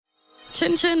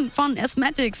Chin Chin von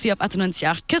ESMaticx hier auf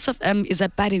 98.8 KISS FM. Ihr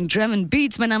seid bei den Drum &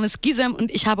 Beats. Mein Name ist Gizem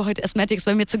und ich habe heute ESMaticx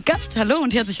bei mir zu Gast. Hallo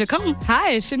und herzlich willkommen.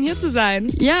 Hi, schön hier zu sein.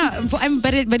 Ja, vor allem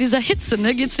bei dieser Hitze,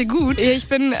 ne? Geht's dir gut? Ich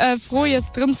bin froh,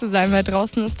 jetzt drin zu sein, weil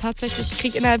draußen ist tatsächlich, ich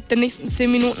kriege innerhalb der nächsten 10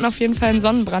 Minuten auf jeden Fall einen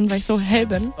Sonnenbrand, weil ich so hell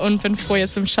bin und bin froh,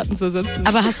 jetzt im Schatten zu sitzen.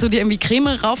 Aber hast du dir irgendwie Creme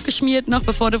raufgeschmiert noch,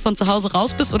 bevor du von zu Hause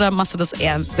raus bist, oder machst du das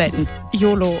eher selten?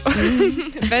 YOLO.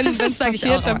 Wenn es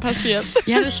passiert, dann passiert.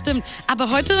 Ja, das stimmt. Aber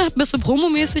heute bist du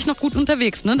promomäßig noch gut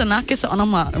unterwegs, ne? Danach gehst du auch noch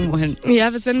mal irgendwo hin.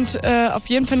 Ja, wir sind auf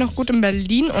jeden Fall noch gut in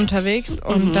Berlin unterwegs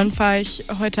und dann fahre ich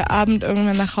heute Abend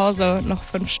irgendwann nach Hause, noch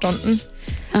 5 Stunden.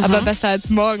 Aha. Aber besser als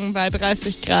morgen bei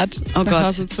 30 Grad nach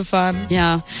Hause zu fahren.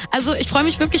 Ja, also ich freue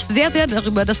mich wirklich sehr, sehr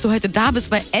darüber, dass du heute da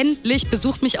bist, weil endlich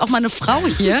besucht mich auch mal eine Frau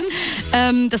hier.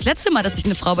 Das letzte Mal, dass ich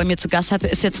eine Frau bei mir zu Gast hatte,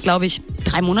 ist jetzt, glaube ich,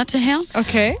 3 Monate her.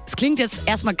 Okay. Es klingt jetzt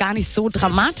erstmal gar nicht so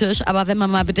dramatisch, aber wenn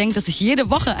man mal bedenkt, dass ich jede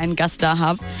Woche einen Gast da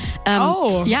habe,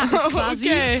 ja, ist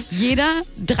quasi jeder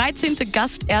 13.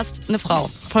 Gast erst eine Frau.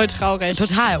 Voll traurig.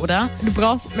 Total, oder? Du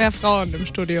brauchst mehr Frauen im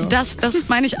Studio. Das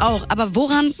meine ich auch. Aber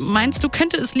woran meinst du,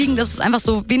 könnte es liegen, dass es einfach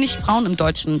so wenig Frauen im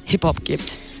deutschen Hip-Hop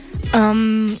gibt?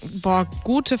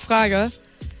 Gute Frage.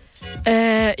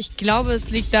 Ich glaube, es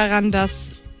liegt daran, dass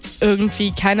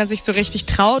irgendwie keiner sich so richtig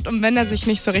traut und wenn er sich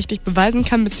nicht so richtig beweisen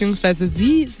kann, beziehungsweise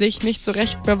sie sich nicht so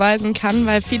recht beweisen kann,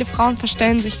 weil viele Frauen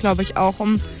verstellen sich, glaube ich, auch,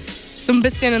 um so ein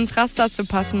bisschen ins Raster zu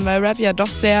passen, weil Rap ja doch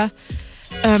sehr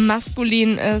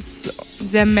maskulin ist,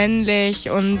 sehr männlich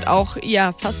und auch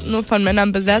fast nur von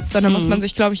Männern besetzt. Und da muss man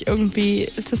sich, glaube ich, irgendwie,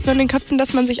 ist das so in den Köpfen,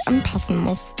 dass man sich anpassen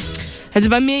muss. Also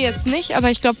bei mir jetzt nicht,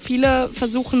 aber ich glaube, viele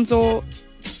versuchen so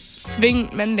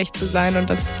zwingend männlich zu sein und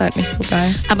das ist halt nicht so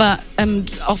geil. Aber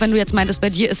auch wenn du jetzt meintest, bei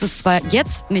dir ist es zwar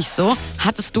jetzt nicht so,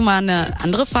 hattest du mal eine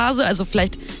andere Phase, also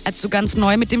vielleicht als du ganz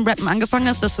neu mit dem Rappen angefangen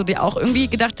hast, dass du dir auch irgendwie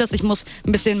gedacht hast, ich muss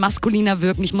ein bisschen maskuliner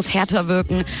wirken, ich muss härter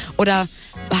wirken, oder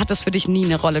hat das für dich nie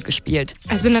eine Rolle gespielt?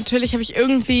 Also natürlich habe ich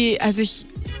irgendwie,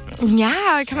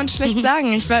 kann man schlecht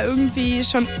sagen, ich war irgendwie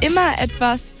schon immer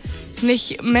etwas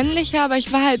nicht männlicher, aber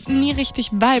ich war halt nie richtig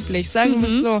weiblich, sagen wir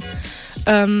es so.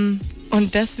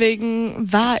 Und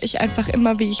deswegen war ich einfach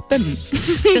immer, wie ich bin.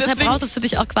 Deshalb brauchtest du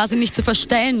dich auch quasi nicht zu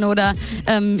verstellen oder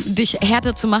dich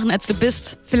härter zu machen, als du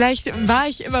bist. Vielleicht war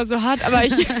ich immer so hart, aber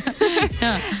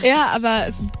aber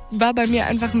es war bei mir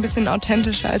einfach ein bisschen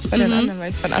authentischer als bei den anderen, weil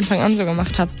ich es von Anfang an so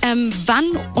gemacht habe. Wann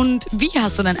und wie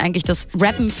hast du dann eigentlich das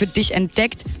Rappen für dich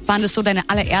entdeckt? Waren das so deine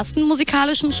allerersten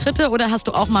musikalischen Schritte oder hast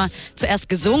du auch mal zuerst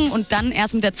gesungen und dann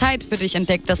erst mit der Zeit für dich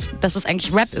entdeckt, dass es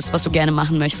eigentlich Rap ist, was du gerne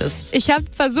machen möchtest? Ich habe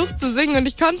versucht zu singen und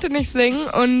ich konnte nicht singen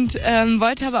und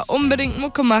wollte aber unbedingt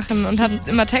Mucke machen und habe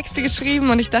immer Texte geschrieben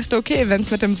und ich dachte, okay, wenn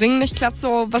es mit dem Singen nicht klappt,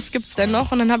 so was gibt's denn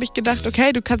noch? Und dann habe ich gedacht,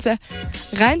 okay, du kannst ja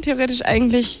rein theoretisch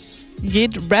eigentlich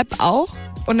geht Rap auch.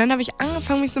 Und dann habe ich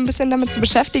angefangen, mich so ein bisschen damit zu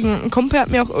beschäftigen. Ein Kumpel hat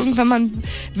mir auch irgendwann mal ein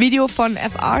Video von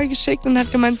FR geschickt und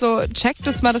hat gemeint, so check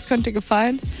das mal, das könnte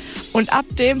gefallen. Und ab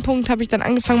dem Punkt habe ich dann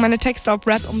angefangen, meine Texte auf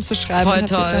Rap umzuschreiben. Voll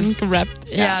toll. Und dann gerappt.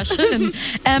 Ja, schön.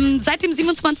 Seit dem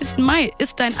 27. Mai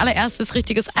ist dein allererstes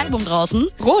richtiges Album draußen.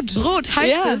 Rot. Rot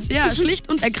heißt es, ja. Schlicht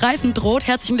und ergreifend Rot.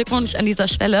 Herzlichen Glückwunsch an dieser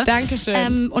Stelle.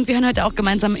 Dankeschön. Und wir hören heute auch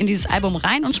gemeinsam in dieses Album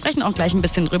rein und sprechen auch gleich ein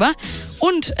bisschen drüber.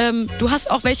 Und du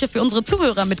hast auch welche für unsere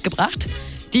Zuhörer mitgebracht.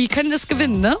 Die können es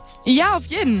gewinnen, ne? Ja, auf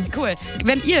jeden. Cool.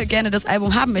 Wenn ihr gerne das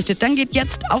Album haben möchtet, dann geht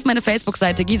jetzt auf meine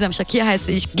Facebook-Seite. Gizem Shakir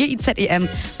heiße ich, Gizem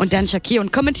und dann Shakir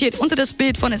und kommentiert unter das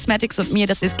Bild von ESMaticx und mir,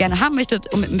 dass ihr es gerne haben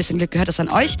möchtet. Und mit ein bisschen Glück gehört es an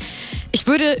euch. Ich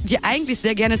würde dir eigentlich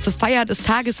sehr gerne zur Feier des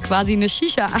Tages quasi eine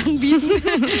Shisha anbieten,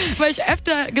 weil ich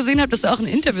öfter gesehen habe, dass du auch in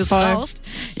Interviews rauchst.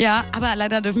 Ja, aber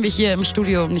leider dürfen wir hier im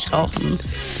Studio nicht rauchen.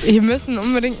 Hier müssen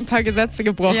unbedingt ein paar Gesetze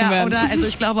gebrochen werden. Ja, oder? Also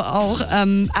ich glaube auch.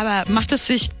 Aber macht es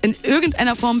sich in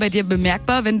irgendeiner Form bei dir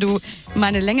bemerkbar, wenn du mal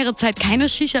eine längere Zeit keine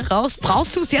Shisha rauchst?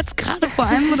 Brauchst du es jetzt gerade vor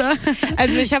allem, oder?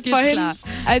 Also ich habe vorhin,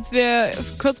 als wir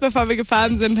kurz bevor wir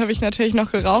gefahren sind, habe ich natürlich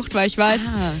noch geraucht, weil ich weiß,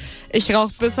 ich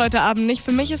rauche bis heute Abend nicht.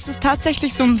 Für mich ist es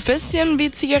tatsächlich so ein bisschen wie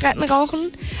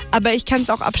Zigarettenrauchen, aber ich kann es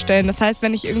auch abstellen. Das heißt,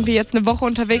 wenn ich irgendwie jetzt eine Woche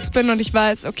unterwegs bin und ich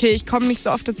weiß, okay, ich komme nicht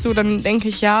so oft dazu, dann denke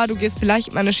ich, ja, du gehst vielleicht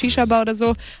in eine Shisha-Bar oder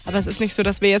so, aber es ist nicht so,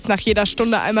 dass wir jetzt nach jeder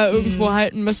Stunde einmal irgendwo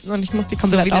halten müssten und ich muss die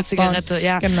komplett so wie eine aufbauen. Zigarette,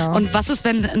 ja. Genau. Und was ist,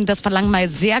 wenn das Verlangen mal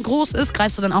sehr groß ist?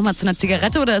 Greifst du dann auch mal zu einer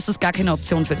Zigarette oder ist das gar keine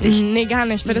Option für dich? Nee, gar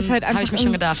nicht. Weil das halt einfach. Habe ich mir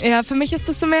schon gedacht. Ja, für mich ist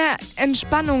das so mehr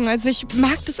Entspannung. Also ich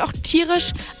mag das auch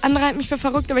tierisch. Andere halten mich für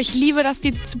verrückt, aber ich liebe das,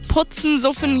 die zu putzen,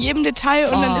 so von jedem Detail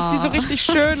und dann ist die so richtig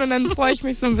schön und dann freue ich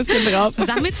mich so ein bisschen drauf.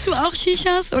 Sammelst du auch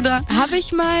Shishas oder? Habe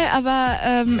ich mal,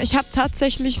 aber ich habe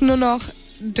tatsächlich nur noch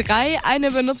 3.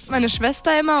 Eine benutzt meine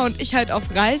Schwester immer und ich halt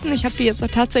auf Reisen. Ich habe die jetzt auch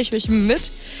tatsächlich mit.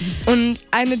 Und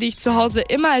eine, die ich zu Hause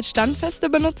immer als Standfeste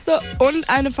benutze. Und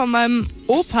eine von meinem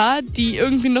Opa, die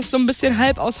irgendwie noch so ein bisschen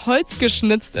halb aus Holz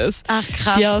geschnitzt ist. Ach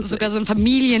krass, sogar so ein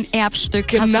Familienerbstück.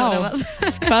 Genau, hast du, oder was? das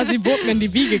ist quasi wurde mir in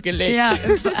die Wiege gelegt. Ja,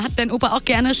 hat dein Opa auch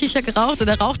gerne Shisha geraucht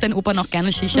oder raucht dein Opa noch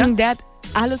gerne Shisha? Der hat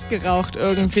alles geraucht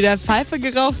irgendwie. Der hat Pfeife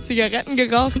geraucht, Zigaretten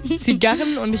geraucht,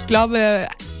 Zigarren und ich glaube,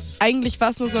 eigentlich war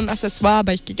es nur so ein Accessoire,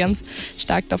 aber ich gehe ganz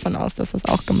stark davon aus, dass das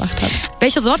auch gemacht hat.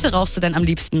 Welche Sorte rauchst du denn am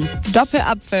liebsten?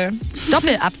 Doppelapfel.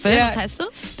 Doppelapfel, Ja. was heißt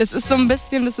das? Das ist so ein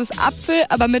bisschen, das ist Apfel,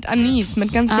 aber mit Anis,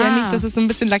 mit ganz viel Anis, dass es so ein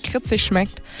bisschen lakritzig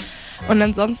schmeckt. Und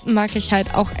ansonsten mag ich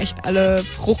halt auch echt alle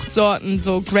Fruchtsorten,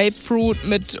 so Grapefruit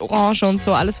mit Orange und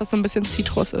so, alles was so ein bisschen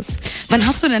Zitrus ist. Wann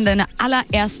hast du denn deine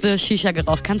allererste Shisha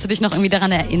geraucht? Kannst du dich noch irgendwie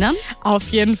daran erinnern? Auf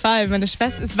jeden Fall. Meine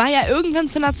Schwester, es war ja irgendwann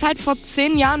zu einer Zeit, vor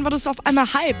 10 Jahren war das auf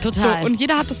einmal Hype. Total. So, und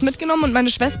jeder hat das mitgenommen und meine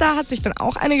Schwester hat sich dann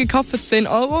auch eine gekauft für 10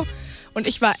 € und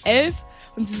ich war 11.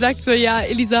 Und sie sagt so, ja,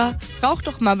 Elisa, rauch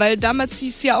doch mal, weil damals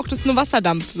hieß ja auch das nur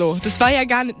Wasserdampf so. Das war ja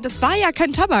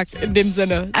kein Tabak in dem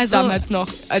Sinne, damals noch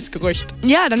als Gerücht.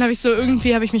 Ja, dann habe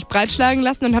ich mich breitschlagen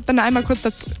lassen und habe dann einmal kurz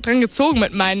dran gezogen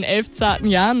mit meinen 11 zarten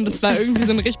Jahren. Und das war irgendwie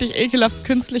so ein richtig ekelhaft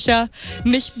künstlicher,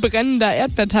 nicht brennender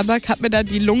Erdbeertabak. Hab mir da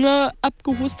die Lunge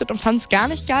abgehustet und fand es gar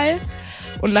nicht geil.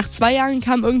 Und nach 2 Jahren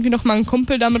kam irgendwie noch mal ein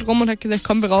Kumpel damit rum und hat gesagt,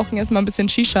 komm, wir rauchen erstmal ein bisschen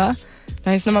Shisha. Da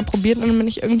habe ich es nochmal probiert und dann bin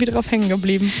ich irgendwie drauf hängen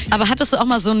geblieben. Aber hattest du auch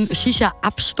mal so einen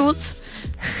Shisha-Absturz?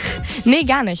 Nee,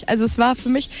 gar nicht. Also es war für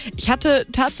mich, ich hatte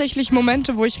tatsächlich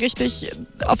Momente, wo ich richtig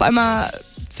auf einmal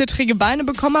zittrige Beine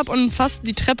bekommen habe und fast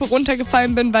die Treppe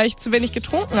runtergefallen bin, weil ich zu wenig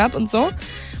getrunken habe und so.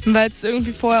 Und weil es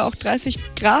irgendwie vorher auch 30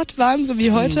 Grad waren, so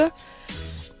wie heute.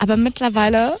 Aber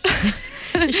mittlerweile...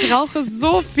 Ich rauche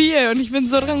so viel und ich bin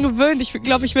so dran gewöhnt. Ich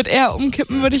glaube, ich würde eher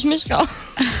umkippen, würde ich nicht rauchen.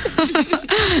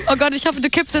 Oh Gott, ich hoffe, du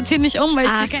kippst jetzt hier nicht um, weil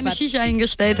ich dir keine Quatsch. Shisha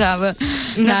hingestellt habe.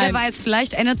 Na, wer weiß,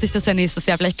 vielleicht ändert sich das ja nächstes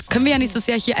Jahr. Vielleicht können wir ja nächstes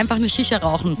Jahr hier einfach eine Shisha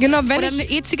rauchen. Genau, Oder eine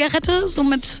E-Zigarette, so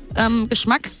mit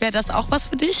Geschmack. Wäre das auch was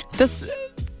für dich? Das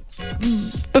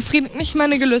befriedigt nicht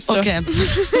meine Gelüste. Okay,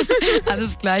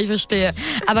 alles klar, ich verstehe.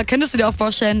 Aber könntest du dir auch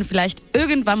vorstellen, vielleicht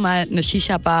irgendwann mal eine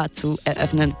Shisha-Bar zu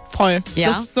eröffnen? Voll. Ja?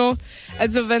 Das ist so,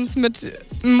 also wenn es mit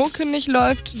Mucke nicht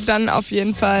läuft, dann auf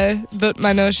jeden Fall wird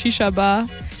meine Shisha-Bar,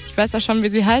 ich weiß ja schon, wie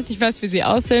sie heißt, ich weiß, wie sie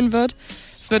aussehen wird.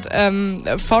 Es wird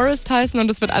Forest heißen und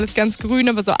es wird alles ganz grün,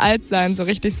 aber so alt sein, so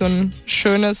richtig so ein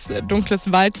schönes,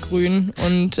 dunkles Waldgrün.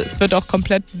 Und es wird auch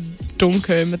komplett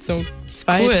dunkel mit so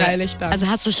 2, 3 Lichtern. Also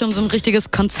hast du schon so ein richtiges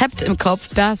Konzept im Kopf?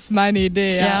 Das ist meine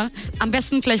Idee, ja. Am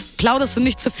besten vielleicht plauderst du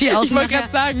nicht zu viel aus. Ich wollte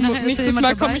gerade sagen, nächstes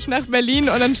Mal komme ich nach Berlin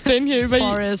und dann stehen hier über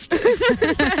Forest.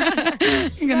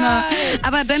 Genau.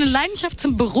 Aber deine Leidenschaft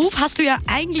zum Beruf hast du ja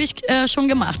eigentlich schon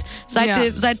gemacht.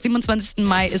 Seit 27.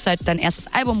 Mai ist halt dein erstes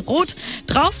Album Rot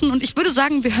draußen und ich würde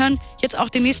sagen, wir hören jetzt auch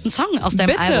den nächsten Song aus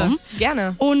deinem Album.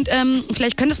 Gerne. Und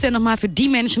vielleicht könntest du ja nochmal für die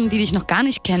Menschen, die dich noch gar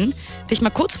nicht kennen, dich mal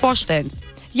kurz vorstellen.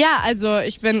 Ja, also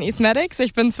ich bin ESMaticx,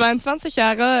 ich bin 22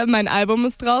 Jahre, mein Album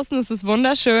ist draußen, es ist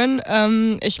wunderschön.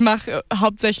 Ich mache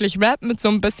hauptsächlich Rap mit so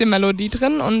ein bisschen Melodie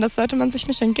drin und das sollte man sich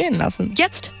nicht entgehen lassen.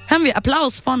 Jetzt hören wir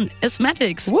Applaus von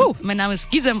ESMaticx. Mein Name ist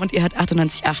Gizem und ihr hört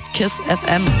 98.8 KISS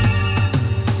FM.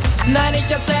 Nein, ich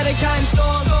erzähle keinen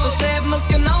Stoß, das Leben ist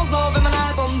genauso, wie mein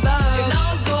Album sagt.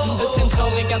 Ein bisschen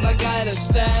traurig, aber geile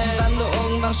Stellen. Wenn du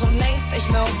irgendwann schon längst echt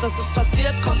merkst, dass es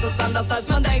passiert, kommt es anders als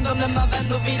man denkt. Und immer wenn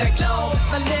du wieder glaubst,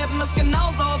 mein Leben ist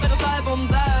genauso, wie das Album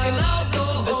sagt.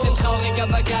 Ein bisschen traurig,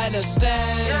 aber geile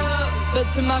Stellen.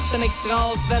 Bitte mach dir nichts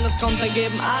draus, wenn es kommt, dann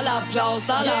geben alle Applaus,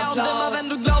 alle Applaus. Und immer wenn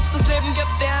du glaubst, das Leben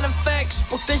gibt dir einen Effekt,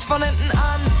 spuck dich von hinten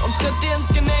an und tritt dir ins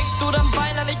Genick. Du dann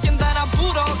weinerlich in deiner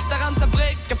Bude hockst, daran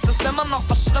zerbrichst, gibt es immer noch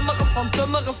was Schlimmeres und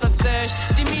Dümmeres als dich.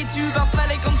 Die Miete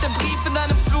überfällig und der Brief in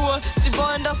deinem Flur. Sie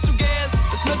wollen, dass du gehst,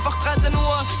 bis Mittwoch 13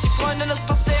 Uhr. Die Freundin ist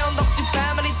passé und doch die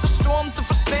Family zu Sturm. Zu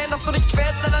verstehen, dass du dich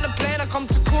quälst, denn deine Pläne kommen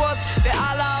zu kurz. Wir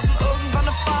alle haben irgendwann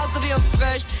eine Phase, die uns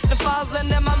bricht. Eine Phase, in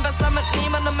der man besser mit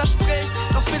niemandem mehr spricht.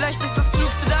 Doch vielleicht ist das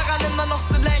Klügste daran, immer noch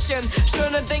zu lächeln.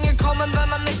 Schöne Dinge kommen, wenn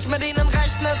man nicht mit ihnen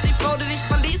rechnet. Die Frau, die dich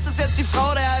verließ, ist jetzt die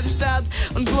Frau der halben Stadt.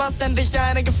 Und du hast endlich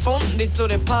eine gefunden, die zu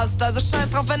dir passt. Also scheiß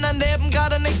drauf, wenn dein Leben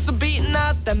gerade nichts zu bieten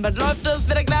hat. Denn bald läuft es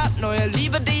wieder glatt, neue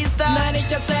Liebe, die ist da. Nein,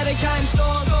 ich erzähle keinen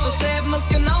Stoß. Das Leben ist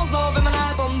genauso, wie mein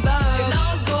Album sagt.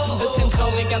 Ein bisschen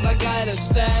traurig, aber geile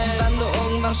Stellen. Wenn du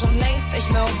irgendwann schon längst echt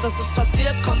merkst, dass es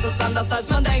passiert, kommt es anders als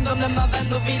man denkt. Und immer wenn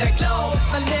du wieder glaubst,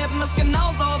 mein Leben ist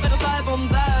genauso, wie das Album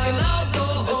sagt.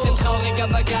 Ein bisschen traurig,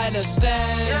 aber geile Stellen.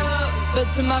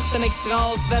 Bitte mach dir nichts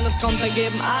draus, wenn es kommt, dann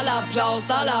geben alle Applaus,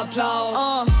 alle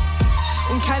Applaus.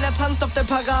 Und keiner tanzt auf der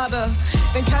Parade.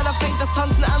 Denn keiner fängt das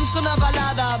Tanzen an zu einer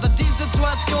Ballade. Aber die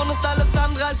Situation ist alles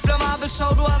andere als blamabel.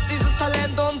 Schau, du hast dieses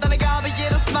Talent und eine Gabe.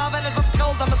 Jedes Mal, wenn etwas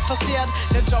Grausames passiert,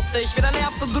 der Job dich wieder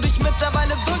nervt und du dich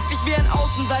mittlerweile wirklich wie ein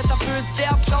Außenseiter fühlst.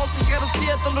 Der Applaus sich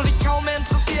reduziert und du dich kaum mehr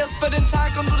interessierst für den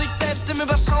Tag und du dich selbst im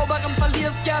Überschaubaren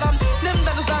verlierst. Ja, dann nimm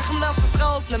deine Sachen, lass es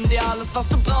raus. Nimm dir alles, was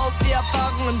du brauchst. Die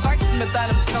Erfahrungen wachsen mit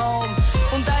deinem Traum.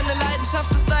 Und deine Leidenschaft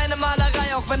ist deine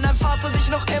Malerei, auch wenn dein Vater dich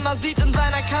noch immer sieht in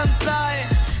seiner Kanzlei.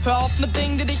 Hör auf mit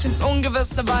Dingen, die dich ins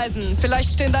Ungewisse weisen.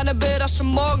 Vielleicht stehen deine Bilder schon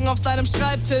morgen auf seinem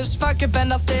Schreibtisch. Fuck it, wenn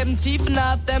das Leben Tiefen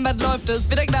hat, denn bald läuft es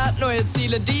wieder glatt, neue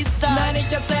Ziele, dies, das. Nein,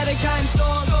 ich erzähle keinen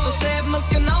Stoß. Das Leben ist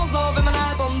genauso, wie mein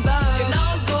Album sagt.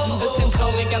 Genauso. Ein bisschen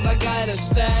traurig, aber geile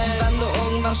Stellen. Wenn du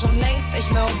irgendwann schon längst nicht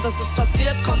mehr aus, dass es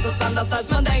passiert, kommt es anders, als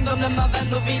man denkt. Und immer wenn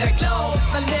du wieder glaubst,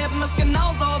 mein Leben ist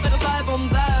genauso, wie das Album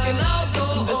sagt.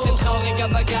 Genauso. Ein bisschen traurig,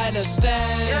 aber geile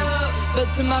Stellen. Yeah.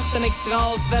 Bitte mach dir nichts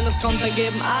draus, wenn es kommt, dann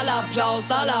geben alle Applaus,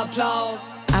 alle Applaus.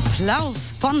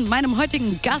 Applaus von meinem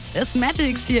heutigen Gast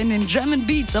ESMaticx hier in den German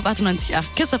Beats auf 98.8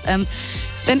 KISS FM.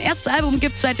 Dein erstes Album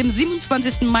gibt es seit dem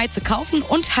 27. Mai zu kaufen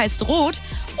und heißt Rot.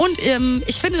 Und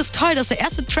ich finde es toll, dass der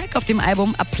erste Track auf dem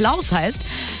Album Applaus heißt.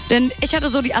 Denn ich hatte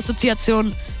so die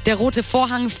Assoziation, der rote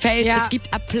Vorhang fällt, es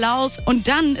gibt Applaus. Und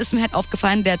dann ist mir halt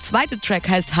aufgefallen, der zweite Track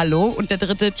heißt Hallo und der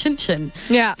dritte Chin Chin.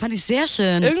 Ja. Fand ich sehr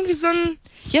schön. Irgendwie so ein...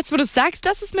 Jetzt, wo du es sagst,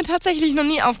 das ist mir tatsächlich noch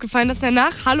nie aufgefallen, dass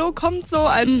danach Hallo kommt so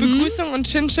als Begrüßung und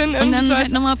Chin Chin irgendwie. Und dann so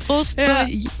halt nochmal Prost. Ja.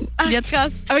 So, Ach, jetzt.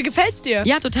 krass. Aber gefällt's dir?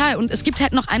 Ja, total. Und es gibt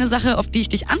halt noch eine Sache, auf die ich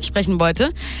dich ansprechen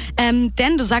wollte.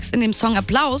 Denn du sagst in dem Song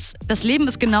Applaus, das Leben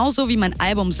ist genauso wie mein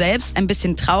Album selbst, ein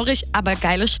bisschen traurig, aber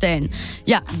geile Stellen.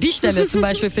 Ja, die Stelle zum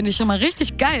Beispiel finde ich schon mal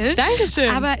richtig geil.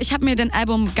 Dankeschön. Aber ich habe mir dein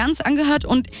Album ganz angehört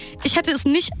und ich hätte es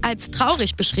nicht als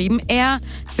traurig beschrieben. Eher,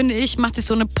 finde ich, macht sich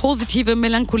so eine positive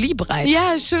Melancholie breit. Ja,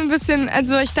 schon ein bisschen,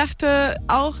 also ich dachte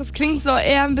auch, es klingt so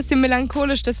eher ein bisschen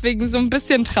melancholisch, deswegen so ein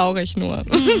bisschen traurig nur.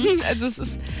 Also es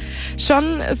ist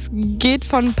schon, es geht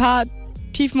von ein paar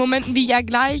tiefen Momenten wie ja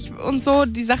gleich und so,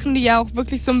 die Sachen, die ja auch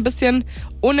wirklich so ein bisschen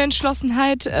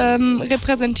Unentschlossenheit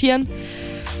repräsentieren,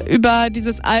 über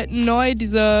dieses Alten Neu,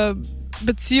 diese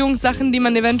Beziehungssachen, die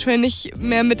man eventuell nicht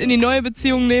mehr mit in die neue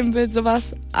Beziehung nehmen will,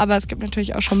 sowas. Aber es gibt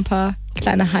natürlich auch schon ein paar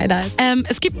kleine Highlights.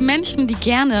 Es gibt Menschen, die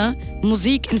gerne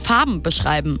Musik in Farben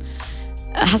beschreiben.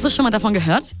 Hast du schon mal davon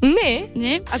gehört?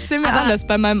 Nee. Erzähl mir alles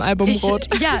bei meinem Album Rot.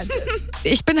 Ja,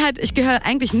 ich gehöre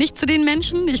eigentlich nicht zu den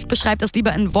Menschen. Ich beschreibe das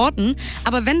lieber in Worten.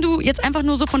 Aber wenn du jetzt einfach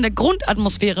nur so von der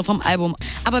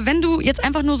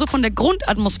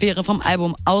Grundatmosphäre vom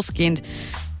Album ausgehend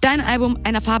dein Album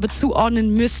einer Farbe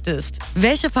zuordnen müsstest,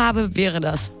 welche Farbe wäre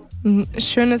das? Ein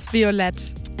schönes Violett.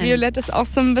 Violett ist auch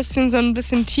so ein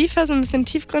bisschen tiefer, so ein bisschen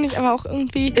tiefgründig, aber auch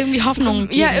irgendwie Hoffnung.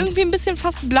 Ja, irgendwie ein bisschen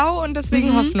fast blau und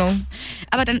deswegen Hoffnung.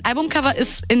 Aber dein Albumcover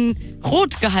ist in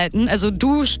Rot gehalten. Also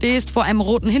du stehst vor einem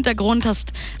roten Hintergrund,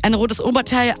 hast ein rotes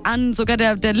Oberteil an, sogar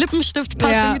der Lippenstift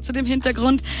passt irgendwie zu dem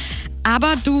Hintergrund.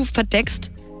 Aber du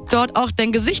verdeckst dort auch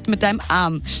dein Gesicht mit deinem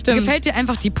Arm. Stimmt. Gefällt dir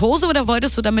einfach die Pose oder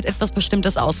wolltest du damit etwas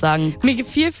Bestimmtes aussagen? Mir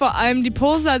gefiel vor allem die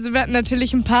Pose. Also wir hatten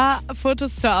natürlich ein paar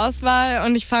Fotos zur Auswahl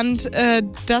und ich fand,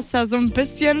 dass da so ein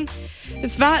bisschen...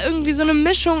 Es war irgendwie so eine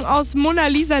Mischung aus Mona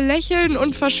Lisa lächeln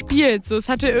und verspielt. So, es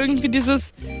hatte irgendwie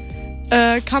dieses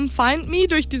Come Find Me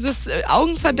durch dieses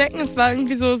Augenverdecken. Es war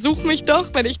irgendwie so, such mich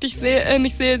doch, wenn ich dich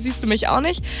nicht sehe, siehst du mich auch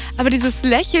nicht. Aber dieses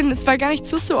Lächeln, es war gar nicht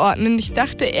zuzuordnen. Ich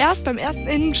dachte erst, beim ersten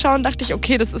Hinschauen, dachte ich,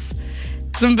 okay, das ist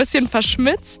so ein bisschen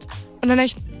verschmitzt. Und dann habe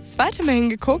ich das zweite Mal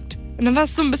hingeguckt und dann war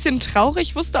es so ein bisschen traurig.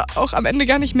 Ich wusste auch am Ende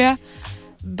gar nicht mehr,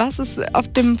 was es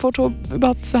auf dem Foto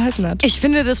überhaupt zu heißen hat. Ich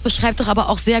finde, das beschreibt doch aber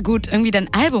auch sehr gut irgendwie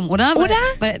dein Album, oder? Oder?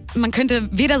 Weil man könnte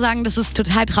weder sagen, dass es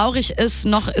total traurig ist,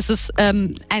 noch ist es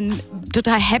ein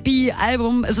total happy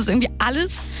Album. Es ist irgendwie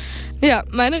alles. Ja,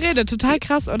 meine Rede, total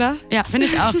krass, oder? Ja, finde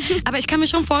ich auch. Aber ich kann mir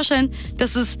schon vorstellen,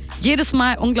 dass es jedes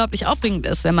Mal unglaublich aufregend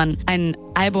ist, wenn man ein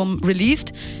Album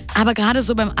released. Aber gerade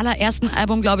so beim allerersten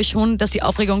Album glaube ich schon, dass die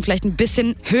Aufregung vielleicht ein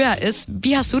bisschen höher ist.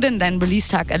 Wie hast du denn deinen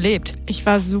Release-Tag erlebt? Ich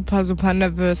war super, super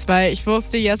nervös, weil ich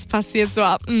wusste, jetzt passiert so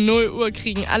ab 0 Uhr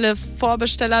kriegen alle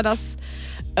Vorbesteller das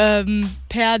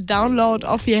per Download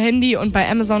auf ihr Handy und bei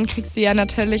Amazon kriegst du ja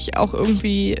natürlich auch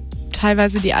irgendwie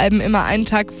teilweise die Alben immer einen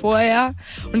Tag vorher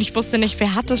und ich wusste nicht,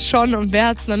 wer hat es schon und wer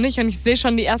hat es noch nicht und ich sehe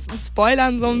schon die ersten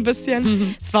Spoilern so ein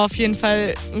bisschen. Es war auf jeden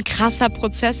Fall ein krasser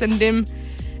Prozess, in dem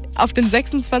auf den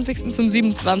 26. zum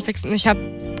 27. Ich habe,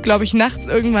 glaube ich, nachts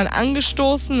irgendwann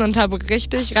angestoßen und habe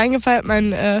richtig reingefeiert.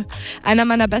 Einer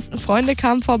meiner besten Freunde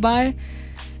kam vorbei.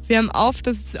 Wir haben auf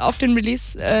den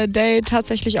Release-Day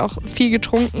tatsächlich auch viel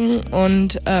getrunken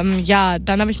und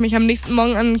dann habe ich mich am nächsten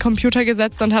Morgen an den Computer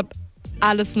gesetzt und habe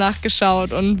alles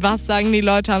nachgeschaut und was sagen die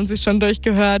Leute, haben sie schon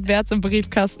durchgehört, wer hat's im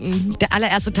Briefkasten. Der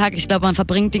allererste Tag, ich glaube, man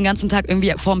verbringt den ganzen Tag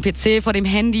irgendwie vor dem PC, vor dem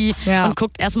Handy und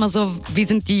guckt erstmal so, wie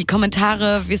sind die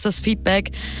Kommentare, wie ist das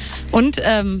Feedback und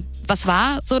was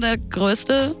war so der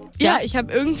größte? Ja, ich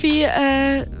habe irgendwie,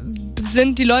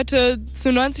 sind die Leute zu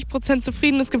 90%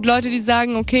 zufrieden. Es gibt Leute, die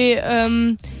sagen, okay,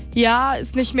 ja,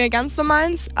 ist nicht mehr ganz so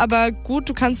meins, aber gut,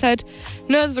 du kannst halt,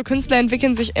 ne, so Künstler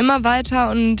entwickeln sich immer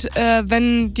weiter und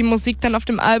wenn die Musik dann auf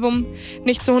dem Album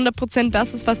nicht zu 100%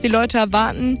 das ist, was die Leute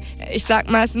erwarten, ich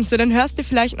sag meistens so, dann hörst du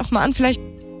vielleicht nochmal an, vielleicht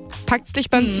packt es dich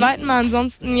beim zweiten Mal,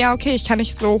 ansonsten, ja, okay, ich kann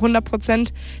nicht so 100%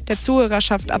 der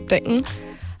Zuhörerschaft abdecken.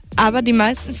 Aber die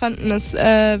meisten fanden es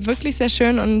wirklich sehr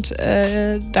schön und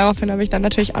daraufhin habe ich dann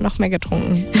natürlich auch noch mehr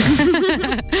getrunken.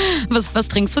 Was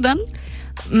trinkst du dann?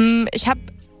 Ich habe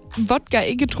Wodka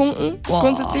getrunken,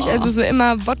 grundsätzlich, also so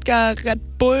immer Wodka,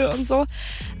 Red Bull und so.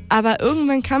 Aber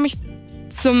irgendwann kam ich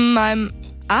zu meinem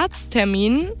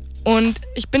Arzttermin und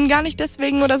ich bin gar nicht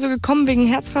deswegen oder so gekommen wegen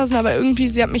Herzrasen, aber irgendwie,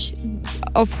 sie hat mich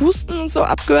auf Husten und so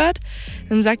abgehört.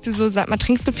 Dann sagt sie so, sag mal,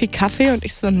 trinkst du viel Kaffee? Und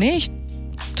ich so, nee, ich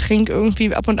trinke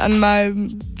irgendwie ab und an mal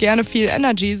gerne viel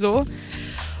Energy so.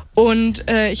 Und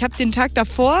ich habe den Tag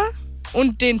davor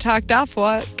und den Tag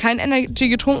davor kein Energy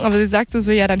getrunken, aber sie sagte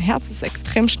so, ja, dein Herz ist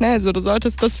extrem schnell, so du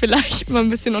solltest das vielleicht mal ein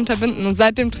bisschen unterbinden. Und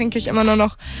seitdem trinke ich immer nur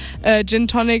noch Gin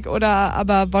Tonic oder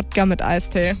aber Wodka mit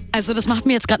Eistee. Also das macht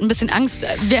mir jetzt gerade ein bisschen Angst.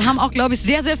 Wir haben auch, glaube ich,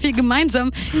 sehr, sehr viel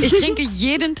gemeinsam. Ich trinke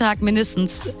jeden Tag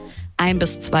mindestens 1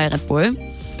 bis 2 Red Bull.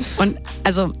 Und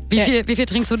also, wie viel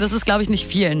trinkst du? Das ist, glaube ich, nicht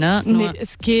viel, ne? Nee,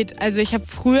 es geht. Also ich habe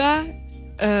früher,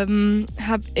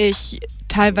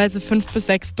 teilweise 5 bis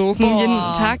 6 Dosen jeden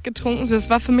Tag getrunken. So, das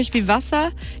war für mich wie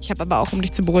Wasser. Ich habe aber auch, um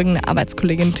dich zu beruhigen, eine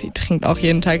Arbeitskollegin, die trinkt auch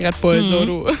jeden Tag Red Bull.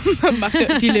 So,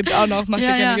 die lebt auch noch, macht dir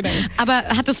keine Gedanken. Aber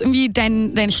hat das irgendwie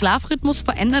deinen Schlafrhythmus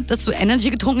verändert, dass du Energy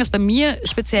getrunken hast? Bei mir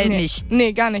speziell nicht.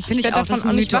 Nee, gar nicht. Finde ich auch, das ist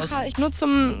ein Mythos. Wacher. Ich nur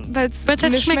weil es halt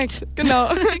mir schmeckt. Genau.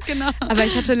 Genau. Aber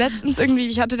ich hatte letztens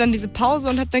ich hatte dann diese Pause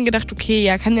und habe dann gedacht, okay,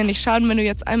 ja, kann ja nicht schaden, wenn du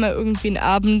jetzt einmal irgendwie einen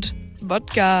Abend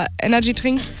Wodka Energy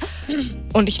trinkst.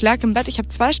 Und ich lag im Bett, ich habe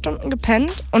 2 Stunden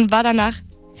gepennt und war danach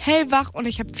hellwach und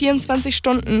ich habe 24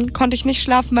 Stunden, konnte ich nicht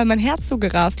schlafen, weil mein Herz so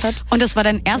gerast hat. Und das war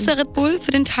dein erster Red Bull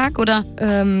für den Tag, oder?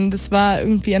 Das war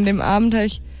irgendwie an dem Abend, habe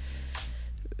ich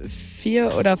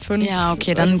 4 oder 5. Ja,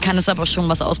 okay, dann kann es aber schon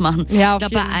was ausmachen. Ja, ich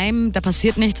glaube, bei einem, da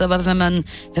passiert nichts, aber wenn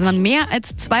man mehr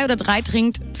als 2 oder 3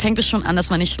 trinkt, fängt es schon an, dass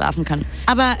man nicht schlafen kann.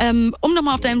 Aber um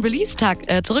nochmal auf deinen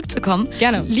Release-Tag zurückzukommen,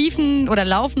 gerne.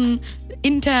 Laufen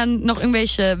intern noch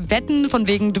irgendwelche Wetten, von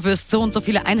wegen, du wirst so und so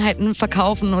viele Einheiten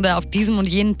verkaufen oder auf diesem und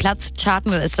jenen Platz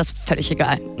charten, oder ist das völlig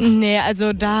egal? Nee, also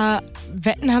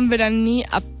Wetten haben wir dann nie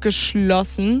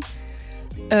abgeschlossen.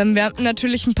 Wir hatten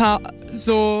natürlich ein paar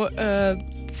so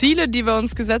Ziele, die wir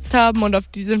uns gesetzt haben und auf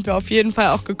die sind wir auf jeden Fall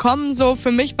auch gekommen. So,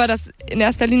 für mich war das in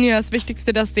erster Linie das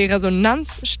Wichtigste, dass die Resonanz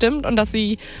stimmt und dass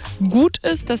sie gut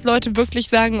ist, dass Leute wirklich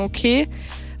sagen, okay,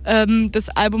 das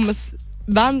Album ist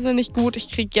wahnsinnig gut. Ich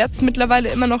kriege jetzt mittlerweile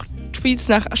immer noch Tweets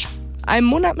nach einem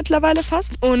Monat mittlerweile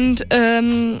fast und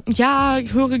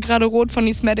höre gerade Rot von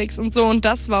ESMaticx und so, und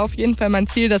das war auf jeden Fall mein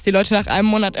Ziel, dass die Leute nach einem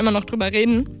Monat immer noch drüber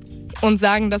reden und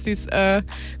sagen, dass sie es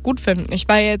gut finden. Ich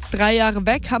war jetzt 3 Jahre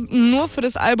weg, habe nur für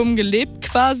das Album gelebt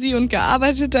quasi und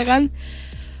gearbeitet daran.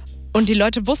 Und die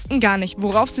Leute wussten gar nicht,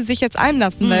 worauf sie sich jetzt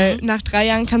einlassen, weil nach 3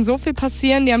 Jahren kann so viel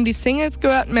passieren. Die haben die Singles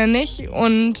gehört, mehr nicht.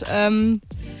 Und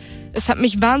es hat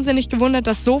mich wahnsinnig gewundert,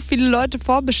 dass so viele Leute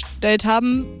vorbestellt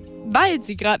haben, weil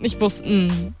sie gerade nicht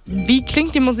wussten, wie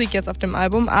klingt die Musik jetzt auf dem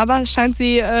Album. Aber es scheint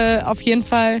sie auf jeden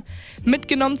Fall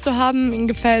mitgenommen zu haben. Ihnen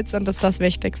gefällt's und das ist das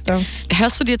Wichtigste.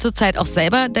 Hörst du dir zurzeit auch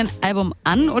selber dein Album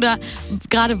an? Oder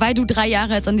gerade weil du 3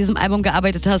 Jahre jetzt an diesem Album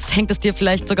gearbeitet hast, hängt es dir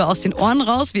vielleicht sogar aus den Ohren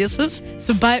raus? Wie ist es?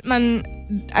 Sobald man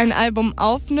ein Album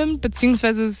aufnimmt,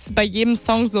 beziehungsweise es ist bei jedem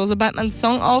Song so, sobald man einen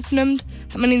Song aufnimmt,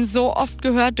 hat man ihn so oft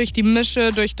gehört durch die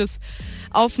Mische, durch das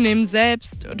Aufnehmen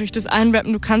selbst, durch das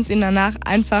Einrappen. Du kannst ihn danach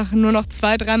einfach nur noch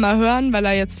 2-3 Mal hören, weil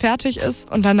er jetzt fertig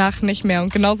ist und danach nicht mehr.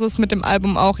 Und genauso ist es mit dem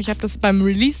Album auch. Ich habe das beim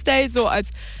Release Day so als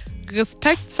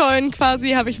Respekt zollen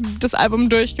quasi, habe ich das Album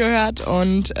durchgehört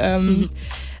und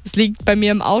es liegt bei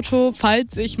mir im Auto,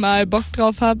 falls ich mal Bock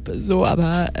drauf habe. So,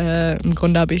 aber im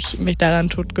Grunde habe ich mich daran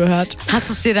tot gehört. Hast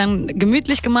du es dir dann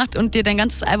gemütlich gemacht und dir dein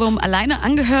ganzes Album alleine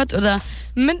angehört, oder?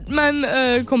 Mit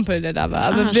meinem Kumpel, der da war.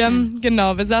 Aber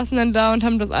wir saßen dann da und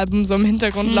haben das Album so im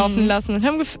Hintergrund laufen lassen und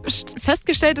haben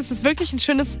festgestellt, es ist wirklich ein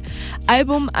schönes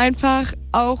Album, einfach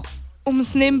auch um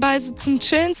es nebenbei so zum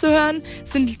Chillen zu hören.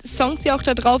 Sind Songs ja auch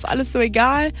da drauf, alles so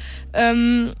egal.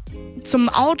 Zum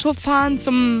Autofahren,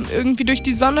 zum irgendwie durch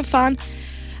die Sonne fahren.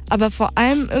 aber vor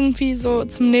allem irgendwie so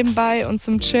zum Nebenbei und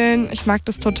zum Chillen. Ich mag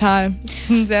das total. Es ist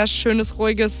ein sehr schönes,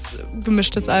 ruhiges,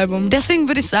 gemischtes Album. Deswegen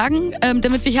würde ich sagen,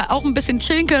 damit wir hier auch ein bisschen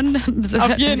chillen können,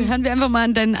 hören wir einfach mal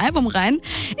in dein Album rein.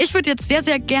 Ich würde jetzt sehr,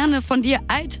 sehr gerne von dir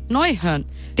Alt Neu hören.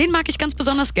 Den mag ich ganz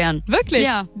besonders gern. Wirklich?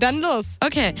 Ja. Dann los.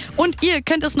 Okay. Und ihr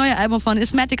könnt das neue Album von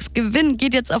ESMaticx gewinnen.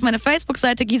 Geht jetzt auf meine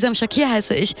Facebook-Seite, Gizem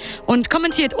heiße ich, und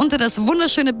kommentiert unter das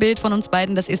wunderschöne Bild von uns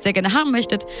beiden, das ihr sehr gerne haben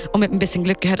möchtet. Und mit ein bisschen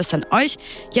Glück gehört es an euch.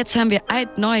 Jetzt hören wir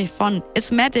Alt Neu von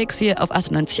ESMaticx hier auf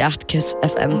 98.8 KISS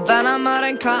FM. Wenn einmal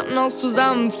dein Kartenhaus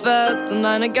zusammenfällt und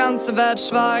deine ganze Welt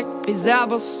schweigt, wie sehr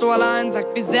bist du allein? Sag,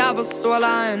 wie sehr bist du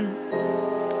allein?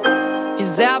 Wie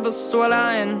sehr bist du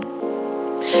allein?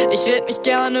 Ich red nicht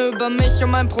gerne über mich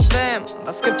und mein Problem.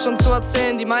 Was gibt schon zu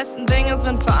erzählen? Die meisten Dinge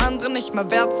sind für andere nicht mehr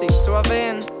wert, sie zu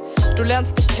erwähnen. Du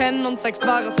lernst mich kennen und zeigst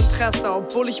wahres Interesse,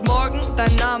 obwohl ich morgen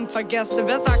deinen Namen vergesse.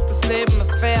 Wer sagt, das Leben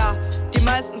ist fair? Die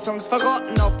meisten Songs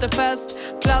verrotten auf der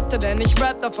Festplatte, denn ich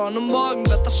rap davon und morgen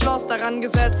wird das Schloss daran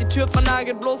gesetzt. Die Tür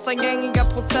vernagelt, bloß ein gängiger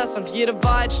Prozess und jede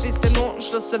Wahrheit schließt den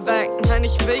Notenschlüssel weg. Nein,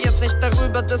 ich will jetzt nicht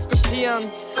darüber diskutieren,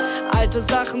 alte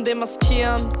Sachen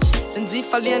demaskieren, denn sie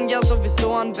verlieren ja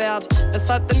sowieso an Wert.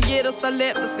 Weshalb denn jedes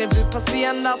Erlebnis Revue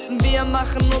passieren lassen? Wir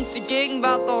machen uns die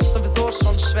Gegenwart doch sowieso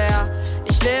schon schwer.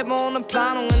 Ich lebe ohne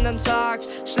Planung in den Tag,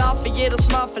 schlafe jedes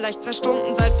Mal vielleicht 3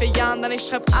 Stunden seit 4 Jahren, denn ich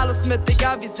schreib alles mit,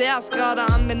 egal wie sehr es gerade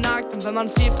an mir nagt. Und wenn man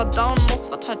viel verdauen muss,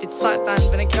 wird halt die Zeit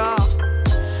ein wenig rar.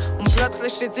 Und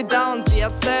plötzlich steht sie da und sie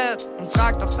erzählt und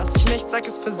fragt doch, dass ich nichts sag,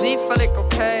 ist für sie völlig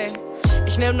okay.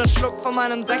 Ich nehm nen Schluck von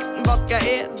meinem 6. Wodka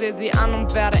seh sie an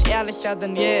und werde ehrlicher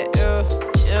denn je.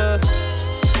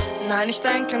 Nein, ich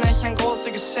denke nicht an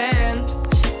große Geschehen.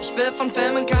 Ich will von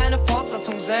Filmen keine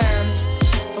Fortsetzung sehen.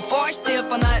 Bevor ich dir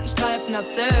von alten Streifen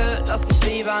erzähl, lass uns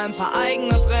lieber ein paar eigene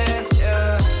drehen.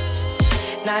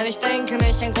 Nein, ich denke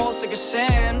nicht an große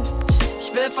Geschehen.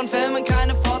 Ich will von Filmen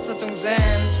keine Fortsetzung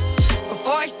sehen.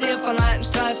 Bevor ich dir von alten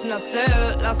Streifen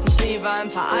erzähl, lass uns lieber ein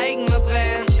paar eigene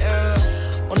drehen.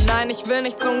 Und nein, ich will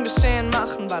nichts ungeschehen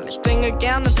machen, weil ich Dinge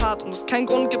gerne tat und es keinen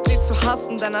Grund gibt, sie zu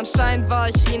hassen. Denn anscheinend war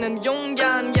ich ihnen in jungen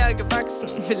Jahren ja gewachsen.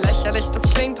 Wie lächerlich das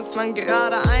klingt, ist man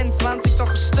gerade 21,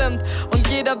 doch es stimmt. Und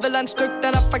jeder will ein Stück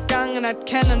deiner Vergangenheit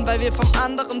kennen, weil wir vom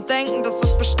anderen denken, dass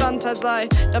es Bestandteil sei.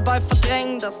 Dabei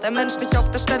verdrängen, dass der Mensch nicht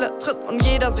auf der Stelle tritt und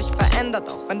jeder sich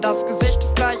verändert, auch wenn das Gesicht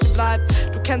das gleiche bleibt.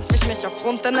 Du kennst mich nicht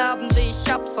aufgrund der Narben, die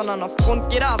ich hab, sondern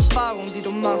aufgrund jeder Erfahrung, die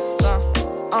du machst.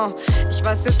 Ich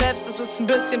weiß ja selbst, es ist ein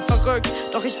bisschen verrückt,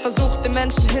 doch ich versuch den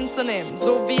Menschen hinzunehmen,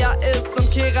 so wie er ist, und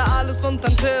kehre alles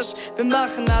untern Tisch. Wir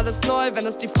machen alles neu, wenn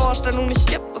es die Vorstellung nicht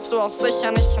gibt, bist du auch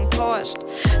sicher nicht enttäuscht.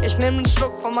 Ich nehm nen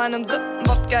Schluck von meinem 7.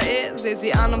 Wodka seh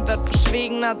sie an und werd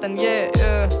verschwiegener denn je.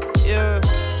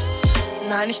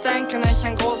 Nein, ich denke nicht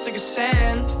an große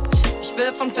Geschehen. Ich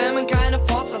will von Filmen keine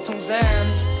Fortsetzung sehen.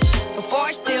 Bevor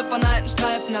ich dir von alten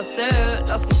Streifen erzähl,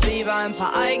 lass uns lieber ein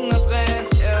paar eigene drehen.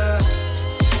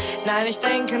 Nein, ich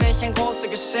denke nicht an große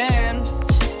Geschehen.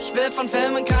 Ich will von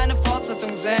Filmen keine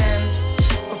Fortsetzung sehen.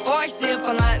 Bevor ich dir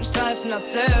von alten Streifen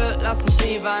erzähl, lass uns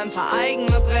lieber ein paar eigene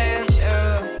drehen.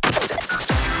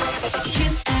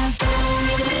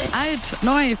 Alt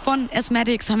Neu von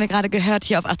ESMaticx haben wir gerade gehört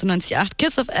hier auf 98.8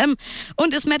 KISS FM.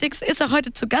 Und ESMaticx ist auch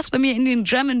heute zu Gast bei mir in den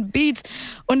German Beats.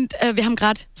 Und wir haben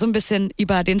gerade so ein bisschen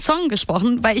über den Song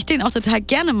gesprochen, weil ich den auch total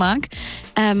gerne mag.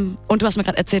 Und du hast mir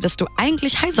gerade erzählt, dass du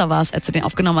eigentlich heiser warst, als du den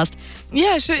aufgenommen hast.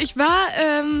 Ja, ich war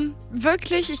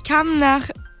ich kam nach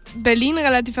Berlin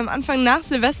relativ am Anfang nach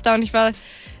Silvester und ich war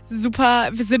super,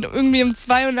 wir sind irgendwie um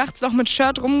 2 Uhr nachts noch mit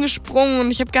Shirt rumgesprungen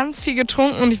und ich habe ganz viel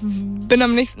getrunken und ich bin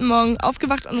am nächsten Morgen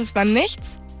aufgewacht und es war nichts.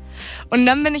 Und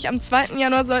dann bin ich am 2.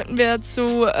 Januar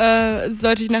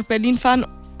sollte ich nach Berlin fahren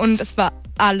und es war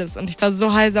alles und ich war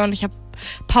so heiser und ich habe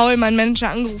Paul, meinen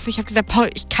Manager, angerufen. Ich habe gesagt, Paul,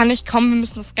 ich kann nicht kommen, wir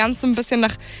müssen das Ganze ein bisschen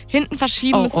nach hinten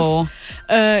verschieben.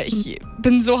 Ich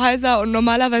bin so heiser und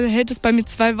normalerweise hält es bei mir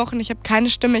 2 Wochen. Ich habe keine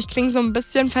Stimme. Ich klinge so ein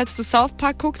bisschen, falls du South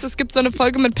Park guckst, es gibt so eine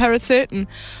Folge mit Paris Hilton.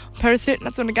 Und Paris Hilton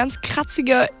hat so eine ganz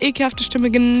kratzige, ekelhafte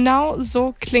Stimme. Genau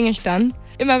so klinge ich dann.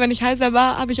 Immer wenn ich heiser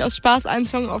war, habe ich aus Spaß einen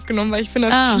Song aufgenommen, weil ich finde,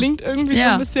 das klingt irgendwie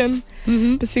so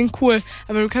ein bisschen cool.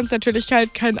 Aber du kannst natürlich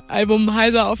halt kein Album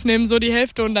heiser aufnehmen, so die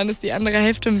Hälfte und dann ist die andere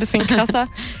Hälfte ein bisschen krasser.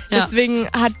 Deswegen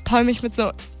hat Paul mich mit so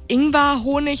Ingwer,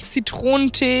 Honig,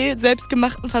 Zitronentee,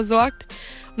 selbstgemachten versorgt.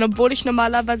 Und obwohl ich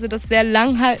normalerweise das sehr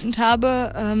langhaltend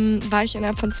habe, war ich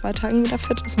innerhalb von 2 Tagen wieder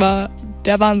fit. Das war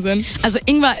der Wahnsinn. Also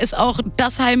Ingwer ist auch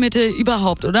das Heilmittel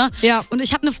überhaupt, oder? Ja. Und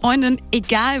ich habe eine Freundin,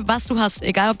 egal was du hast,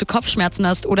 egal ob du Kopfschmerzen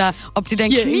hast oder ob dir dein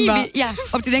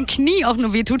Knie auch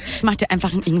nur wehtut, mach dir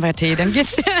einfach einen Ingwertee, dann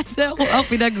geht's dir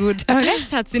auch wieder gut. Aber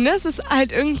recht hat sie, ne? Es ist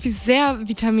halt irgendwie sehr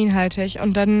vitaminhaltig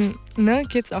und dann ne,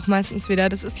 geht's auch meistens wieder.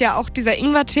 Das ist ja auch dieser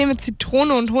Ingwertee mit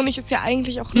Zitrone und Honig ist ja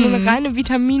eigentlich auch nur eine reine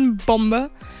Vitaminbombe.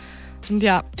 Und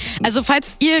ja. Also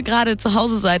falls ihr gerade zu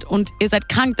Hause seid und ihr seid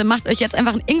krank, dann macht euch jetzt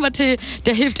einfach einen Ingwertee,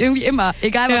 der hilft irgendwie immer,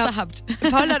 egal was ihr habt.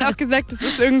 Paul hat auch gesagt, das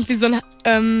ist irgendwie so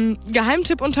ein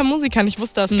Geheimtipp unter Musikern. Ich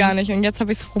wusste das gar nicht und jetzt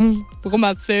habe ich es rum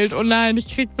erzählt. Oh nein,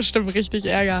 ich krieg bestimmt richtig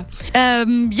Ärger.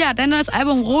 Ja, dein neues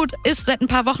Album Rot ist seit ein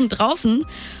paar Wochen draußen.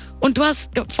 Und du hast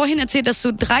vorhin erzählt, dass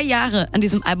du 3 Jahre an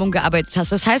diesem Album gearbeitet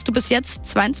hast. Das heißt, du bist jetzt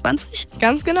 22?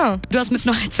 Ganz genau. Du hast mit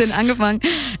 19 angefangen,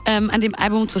 an dem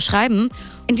Album zu schreiben.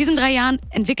 In diesen 3 Jahren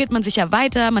entwickelt man sich ja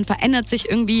weiter, man verändert sich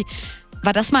irgendwie.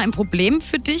 War das mal ein Problem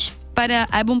für dich bei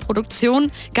der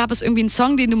Albumproduktion? Gab es irgendwie einen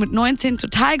Song, den du mit 19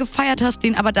 total gefeiert hast,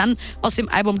 den aber dann aus dem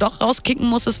Album doch rauskicken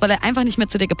musstest, weil er einfach nicht mehr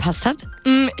zu dir gepasst hat?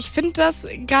 Ich finde das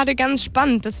gerade ganz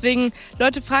spannend. Deswegen,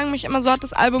 Leute fragen mich immer so, hat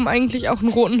das Album eigentlich auch einen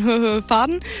roten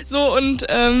Faden? So, und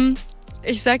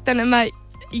ich sag dann immer,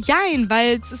 jein,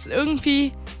 weil es ist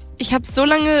irgendwie... Ich habe so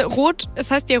lange rot,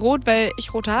 es heißt ja rot, weil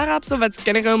ich rote Haare habe, so, weil es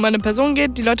generell um meine Person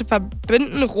geht. Die Leute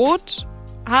verbinden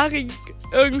rothaarig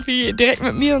irgendwie direkt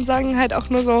mit mir und sagen halt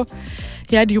auch nur so,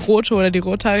 ja, die Rote oder die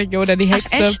Rothaarige oder die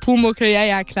Hexe, Pumuckl,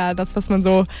 ja, klar, das, was man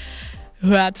so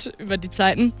hört über die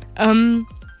Zeiten. Und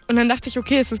dann dachte ich,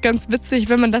 okay, es ist ganz witzig,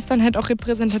 wenn man das dann halt auch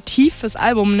repräsentativ fürs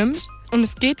Album nimmt. Und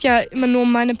es geht ja immer nur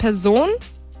um meine Person.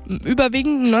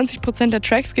 Überwiegend 90% der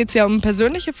Tracks geht es ja um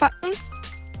persönliche Fakten.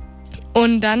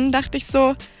 Und dann dachte ich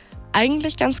so,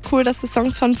 eigentlich ganz cool, dass du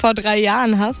Songs von vor 3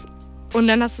 Jahren hast. Und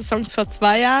dann hast du Songs vor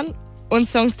 2 Jahren und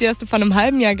Songs, die hast du vor einem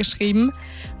halben Jahr geschrieben.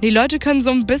 Die Leute können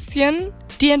so ein bisschen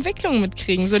die Entwicklung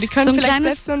mitkriegen. So, die können so vielleicht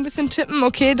selbst so ein bisschen tippen,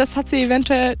 okay, das hat sie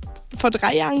eventuell vor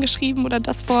 3 Jahren geschrieben oder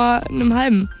das vor einem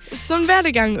halben. Ist so ein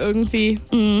Werdegang irgendwie.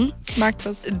 Ich mag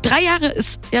das. 3 Jahre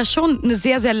ist ja schon eine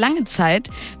sehr, sehr lange Zeit.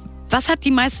 Was hat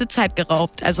die meiste Zeit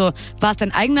geraubt? Also war es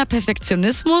dein eigener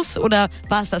Perfektionismus oder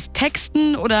war es das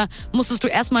Texten oder musstest du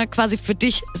erstmal quasi für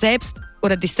dich selbst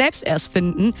oder dich selbst erst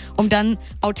finden, um dann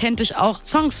authentisch auch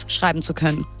Songs schreiben zu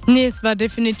können? Nee, es war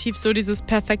definitiv so dieses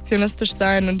perfektionistisch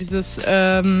sein und dieses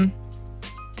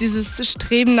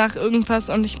Streben nach irgendwas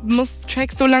und ich muss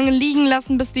Tracks so lange liegen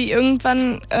lassen, bis die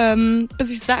irgendwann,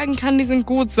 bis ich sagen kann, die sind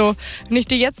gut. So, wenn ich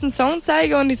dir jetzt einen Song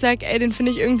zeige und ich sage, ey, den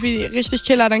finde ich irgendwie richtig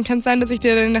killer, dann kann es sein, dass ich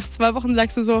dir dann nach 2 Wochen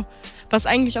sagst du so, was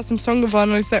ist eigentlich aus dem Song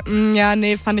geworden? Und ich sage, ja,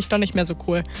 nee, fand ich doch nicht mehr so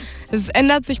cool. Es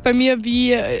ändert sich bei mir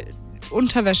wie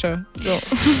Unterwäsche. So.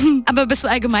 Aber bist du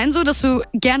allgemein so, dass du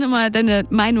gerne mal deine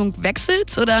Meinung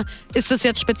wechselst oder ist das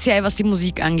jetzt speziell, was die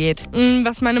Musik angeht?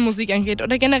 Was meine Musik angeht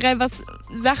oder generell was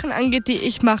Sachen angeht, die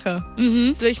ich mache.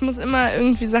 So, ich muss immer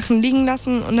irgendwie Sachen liegen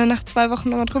lassen und dann nach 2 Wochen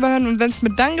nochmal drüber hören und wenn es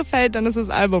mir dann gefällt, dann ist es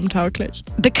albumtauglich.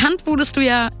 Bekannt wurdest du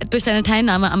ja durch deine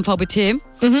Teilnahme am VBT.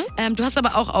 Du hast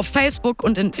aber auch auf Facebook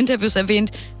und in Interviews erwähnt,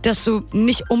 dass du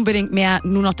nicht unbedingt mehr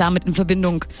nur noch damit in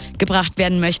Verbindung gebracht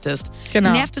werden möchtest.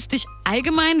 Genau. Nervt es dich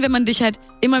allgemein, wenn man dich halt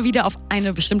immer wieder auf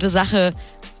eine bestimmte Sache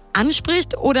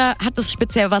anspricht oder hat das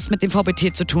speziell was mit dem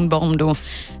VBT zu tun, warum du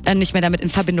nicht mehr damit in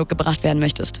Verbindung gebracht werden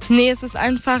möchtest? Nee, es ist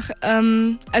einfach,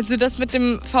 also das mit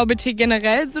dem VBT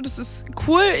generell, so das ist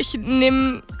cool. Ich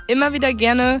nehme immer wieder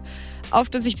gerne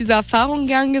auf, dass ich diese Erfahrungen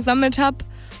gern gesammelt habe.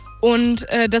 Und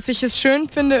dass ich es schön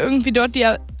finde, irgendwie dort die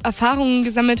Erfahrungen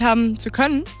gesammelt haben zu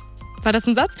können. War das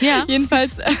ein Satz? Ja.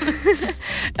 Jedenfalls,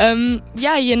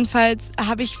 jedenfalls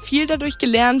habe ich viel dadurch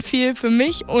gelernt, viel für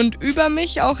mich und über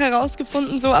mich auch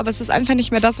herausgefunden, so, aber es ist einfach nicht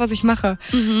mehr das, was ich mache.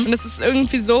 Und es ist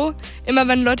irgendwie so, immer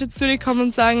wenn Leute zu dir kommen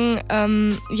und sagen,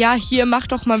 ja, hier, mach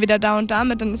doch mal wieder da und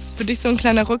damit, dann ist es für dich so ein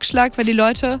kleiner Rückschlag, weil die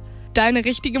Leute deine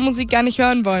richtige Musik gar nicht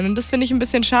hören wollen. Und das finde ich ein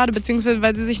bisschen schade, beziehungsweise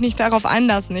weil sie sich nicht darauf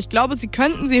einlassen. Ich glaube, sie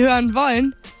könnten sie hören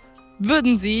wollen,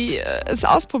 würden sie es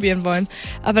ausprobieren wollen.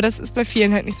 Aber das ist bei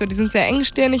vielen halt nicht so. Die sind sehr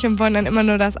engstirnig und wollen dann immer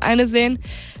nur das eine sehen.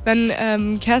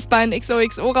 Wenn Casper ein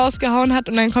XOXO rausgehauen hat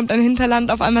und dann kommt ein Hinterland,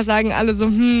 auf einmal sagen alle so,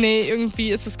 nee,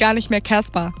 irgendwie ist es gar nicht mehr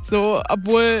Casper. So,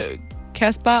 obwohl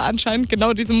Casper anscheinend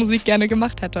genau diese Musik gerne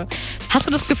gemacht hätte. Hast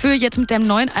du das Gefühl, jetzt mit deinem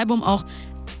neuen Album auch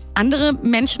andere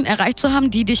Menschen erreicht zu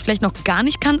haben, die dich vielleicht noch gar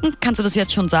nicht kannten? Kannst du das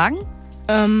jetzt schon sagen?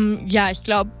 Ja, ich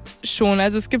glaube schon.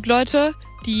 Also es gibt Leute,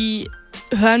 die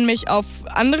hören mich auf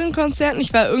anderen Konzerten.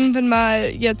 Ich war irgendwann mal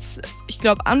jetzt, ich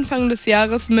glaube Anfang des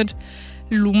Jahres mit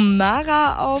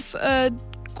Lumara auf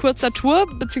kurzer Tour,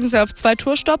 beziehungsweise auf 2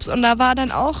 Tourstops und da war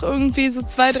dann auch irgendwie so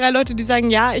 2, 3 Leute, die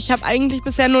sagen, ja, ich habe eigentlich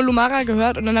bisher nur Lumara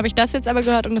gehört und dann habe ich das jetzt aber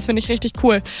gehört und das finde ich richtig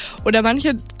cool. Oder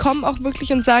manche kommen auch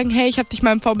wirklich und sagen, hey, ich habe dich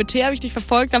mal im VBT, habe ich dich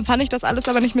verfolgt, dann fand ich das alles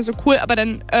aber nicht mehr so cool, aber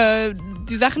dann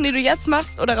die Sachen, die du jetzt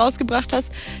machst oder rausgebracht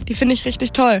hast, die finde ich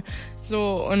richtig toll.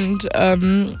 So und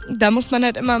da muss man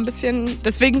halt immer ein bisschen,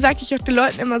 deswegen sage ich auch den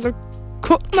Leuten immer so,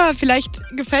 guck mal, vielleicht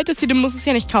gefällt es dir, du musst es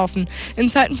ja nicht kaufen. In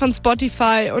Zeiten von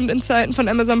Spotify und in Zeiten von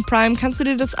Amazon Prime kannst du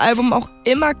dir das Album auch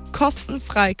immer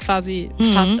kostenfrei quasi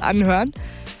fast anhören.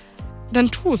 Dann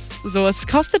tu's. So, es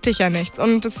kostet dich ja nichts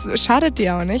und es schadet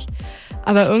dir auch nicht.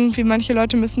 Aber irgendwie manche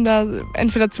Leute müssen da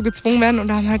entweder dazu gezwungen werden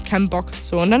oder haben halt keinen Bock.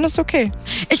 So, und dann ist okay.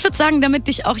 Ich würde sagen, damit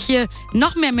dich auch hier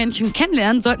noch mehr Menschen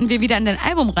kennenlernen, sollten wir wieder in dein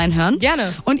Album reinhören.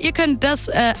 Gerne. Und ihr könnt das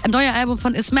neue Album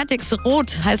von ESMaticx,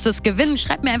 Rot heißt es, gewinnen.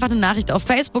 Schreibt mir einfach eine Nachricht auf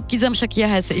Facebook. Gizem Shakir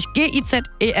heiße ich,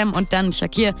 Gizem und dann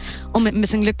Shakir. Und mit ein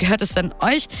bisschen Glück gehört es dann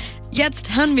euch.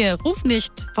 Jetzt hören wir Ruf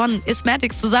nicht von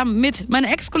ESMaticx zusammen mit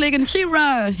meiner Ex-Kollegin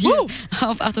Shira hier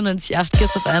auf 98.8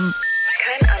 Gizem.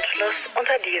 Kein Anschluss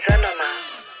unter dieser Nummer.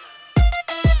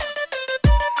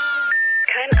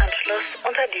 Kein Anschluss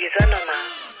unter dieser Nummer.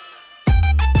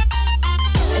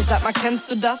 Ich sag mal, kennst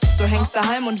du das? Du hängst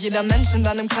daheim und jeder Mensch in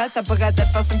deinem Kreis hat bereits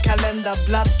etwas im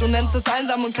Kalenderblatt. Du nennst es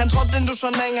einsam und kein Trott, den du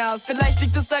schon länger hast. Vielleicht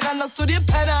liegt es daran, dass zu dir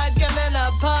Penner halt kein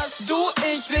Nenner passt. Du,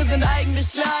 ich, wir sind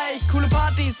eigentlich gleich. Coole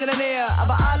Partys in der Nähe,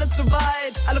 aber alle zu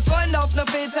weit. Alle Freunde auf einer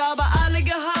Fete, aber alle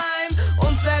geheim.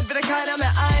 Uns lädt wieder keiner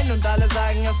mehr ein und alle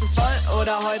sagen, es ist voll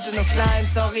oder heute nur klein.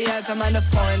 Sorry, Alter, meine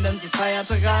Freundin, sie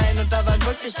feierte rein. Und da waren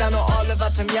wirklich da nur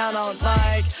Oliver, Timjana und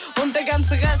Mike. Und der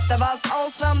ganze Rest, da war es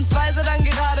ausnahmsweise dann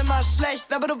gerade mal schlecht.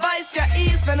 Aber du weißt ja,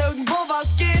 wenn irgendwo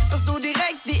was geht, bist du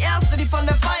direkt die Erste, die von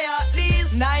der Feier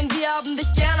liest. Nein, wir haben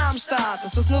dich gerne am Start.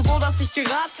 Es ist nur so, dass ich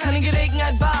gerade keine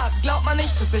Gelegenheit bat. Glaub mal nicht,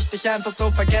 dass ich dich einfach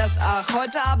so vergesse. Ach,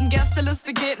 heute Abend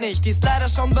Gästeliste geht nicht, die ist leider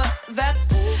schon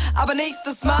besetzt. Aber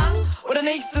nächstes Mal oder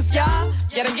nächstes Jahr,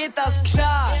 ja, dann geht das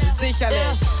klar,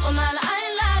 sicherlich. Und alle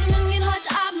Einladungen gehen heute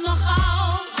Abend noch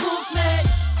auf.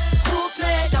 Ruf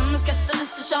nicht.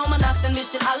 Stammesgästeliste, schau mal nach, denn wir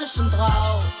stehen alle schon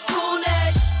drauf. Tu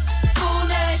nicht.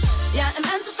 Ja, im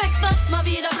Endeffekt war's mal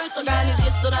wieder blöd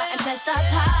organisiert oder ein schlechter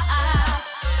Tag.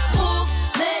 Ruf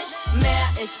nicht mehr,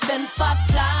 ich bin verplant.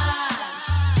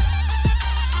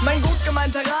 Mein gut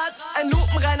gemeinter Rat, ein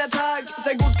lupenreiner Tag.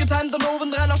 Sehr gut getimt und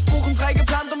obendrein noch spruchenfrei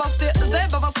geplant. Du machst dir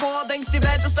selber was vor, denkst die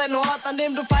Welt ist ein Ort, an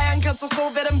dem du feiern kannst. Doch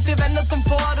so werden 4 Wände zum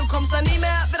Vor. Du kommst da nie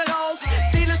mehr wieder raus,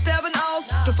 Ziele sterben aus.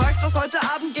 Du fragst, was heute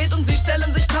Abend geht und sie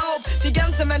stellen sich taub. Die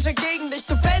ganze Menschheit gegen dich,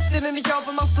 du fällst dir nicht auf.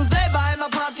 Und machst du selber einmal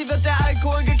Party, wird der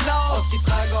Alkohol geklaut. Auf die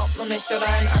Frage, ob nun ich oder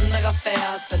ein anderer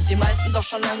fährt, sind die meisten doch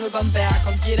schon lange überm Berg.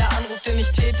 Und jeder Anruf, den ich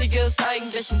tätige, ist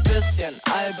eigentlich ein bisschen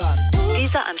albern.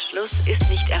 Dieser Anschluss ist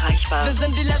nicht erreichbar. Wir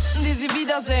sind die Letzten, die sie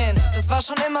wiedersehen. Das war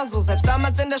schon immer so. Selbst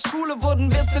damals in der Schule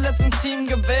wurden wir zuletzt ins Team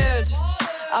gewählt.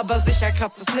 Aber sicher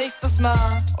klappt es nächstes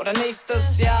Mal oder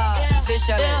nächstes Jahr,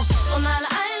 sicherlich. Und alle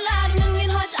Einladungen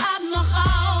gehen heute Abend noch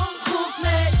auf. Ruf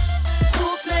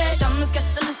nicht.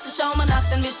 Stammesgästeliste, schau mal nach,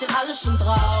 denn wir stehen alle schon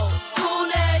drauf. Tu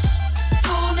nicht.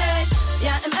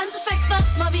 Ja, im Endeffekt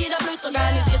war's mal wieder blöd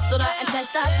organisiert oder ein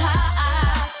schlechter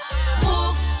Tag.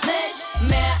 Ruf nicht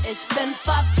mehr, ich bin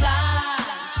verplant.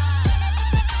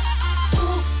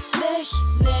 Ruf mich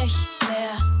nicht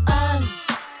mehr an.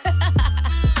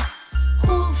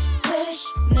 Ruf mich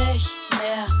nicht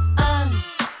mehr an.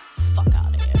 Fuck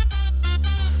out of here.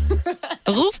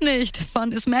 Ruf nicht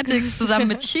von ESMaticx zusammen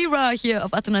mit Shira hier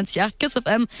auf 98.8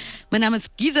 Gizem. Mein Name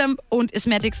ist Gizem und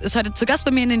ESMaticx ist heute zu Gast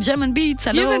bei mir in den German Beats.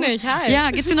 Hallo. Hier bin ich, hi.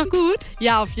 Ja, geht's dir noch gut?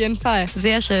 Ja, auf jeden Fall.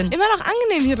 Sehr schön. Immer noch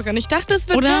angenehm hier drin. Ich dachte, es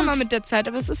wird Oder? wärmer mit der Zeit,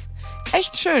 aber es ist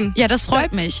echt schön. Ja, das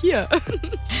freut Bleib mich. Hier.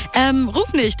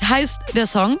 Ruf nicht heißt der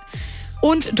Song.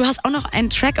 Und du hast auch noch einen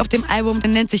Track auf dem Album, der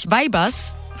nennt sich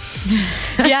Vibers.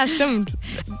 Ja, stimmt.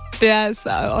 Der ist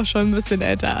auch schon ein bisschen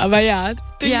älter. Aber ja,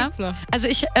 den gibt's noch. Also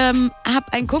ich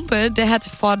habe einen Kumpel, der hat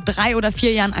vor 3 oder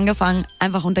 4 Jahren angefangen,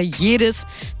 einfach unter jedes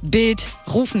Bild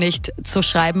Ruf nicht zu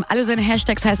schreiben. Alle seine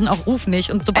Hashtags heißen auch Ruf nicht.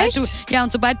 Und sobald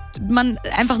sobald man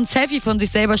einfach ein Selfie von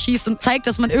sich selber schießt und zeigt,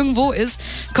 dass man irgendwo ist,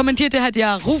 kommentiert er halt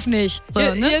ja Ruf nicht. So,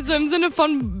 Ja, ne? ja, so im Sinne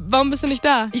von, warum bist du nicht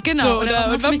da? Genau, So, oder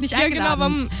warum hast du mich nicht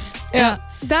eingeladen? Ja.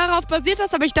 Darauf basiert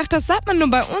das, aber ich dachte, das sagt man nur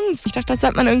bei uns. Ich dachte, das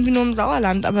sagt man irgendwie nur im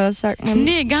Sauerland, aber das sagt man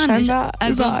Nee, gar nicht. scheinbar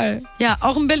überall. Ja,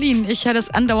 auch in Berlin. Ich höre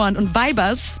das andauernd. Und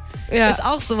Vibers Ja. ist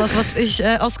auch sowas, was ich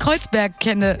aus Kreuzberg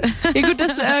kenne. Ja gut,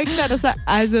 das klar,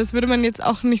 das würde man jetzt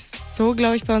auch nicht so,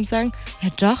 glaube ich, bei uns sagen. Ja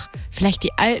doch, vielleicht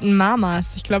die alten Mamas.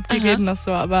 Ich glaube, die reden das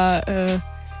so, aber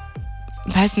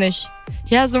weiß nicht.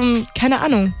 Ja, so, keine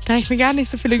Ahnung. Da habe ich mir gar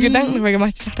nicht so viele Gedanken drüber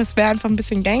gemacht. Ich dachte, das wäre einfach ein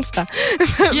bisschen Gangster.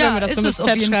 Ja, wenn man das ist so mit es auf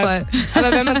Z jeden schreibt.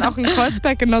 Aber wenn man es auch in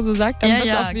Kreuzberg genauso sagt, dann Ja, wird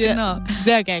es ja, auch wieder genau.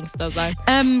 sehr Gangster sein.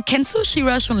 Kennst du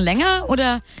Shira schon länger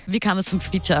oder wie kam es zum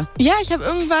Feature? Ja, ich habe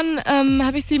irgendwann,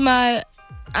 habe ich sie mal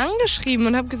angeschrieben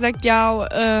und habe gesagt, ja,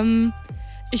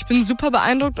 ich bin super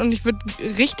beeindruckt und ich würde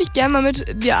richtig gerne mal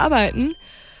mit dir arbeiten.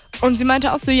 Und sie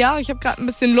meinte auch so, ja, ich habe gerade ein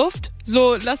bisschen Luft.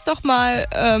 So, lass doch mal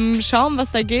schauen,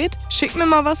 was da geht. Schick mir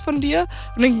mal was von dir.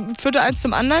 Und dann führte eins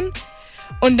zum anderen.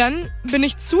 Und dann bin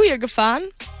ich zu ihr gefahren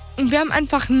und wir haben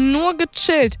einfach nur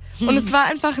gechillt. Und es war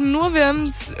einfach nur, wir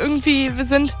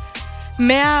sind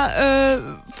mehr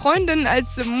Freundinnen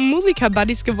als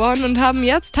Musiker-Buddies geworden und haben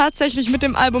jetzt tatsächlich mit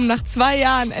dem Album nach 2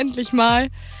 Jahren endlich mal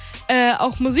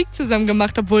auch Musik zusammen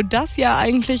gemacht, obwohl das ja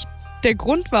eigentlich der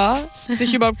Grund war,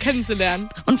 sich überhaupt kennenzulernen.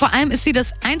 Und vor allem ist sie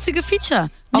das einzige Feature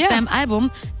auf deinem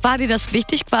Album. War dir das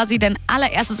wichtig, quasi dein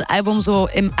allererstes Album so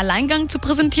im Alleingang zu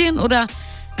präsentieren oder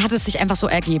hat es sich einfach so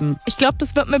ergeben? Ich glaube,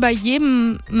 das wird mir bei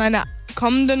jedem meiner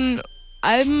kommenden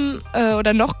Alben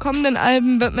oder noch kommenden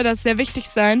Alben wird mir das sehr wichtig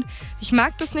sein. Ich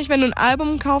mag das nicht, wenn du ein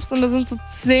Album kaufst und da sind so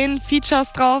 10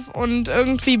 Features drauf und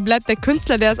irgendwie bleibt der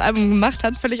Künstler, der das Album gemacht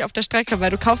hat, völlig auf der Strecke,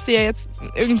 weil du kaufst dir ja jetzt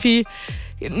irgendwie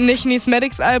nicht ein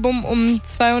ESMaticx Album, um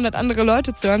 200 andere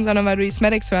Leute zu hören, sondern weil du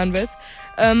ESMaticx hören willst.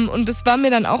 Und das war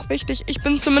mir dann auch wichtig. Ich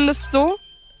bin zumindest so.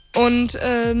 Und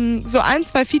so 1,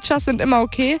 2 Features sind immer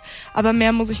okay, aber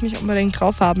mehr muss ich nicht unbedingt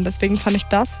drauf haben. Deswegen fand ich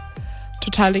das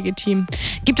total legitim.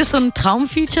 Gibt es so ein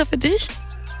Traumfeature für dich?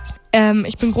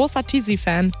 Ich bin großer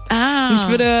Teasy-Fan. Und ich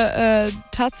würde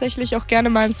tatsächlich auch gerne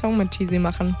mal einen Song mit Teasy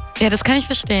machen. Ja, das kann ich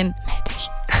verstehen. Meld dich.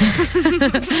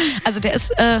 Also der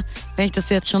ist, wenn ich das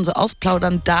jetzt schon so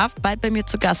ausplaudern darf, bald bei mir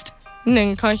zu Gast.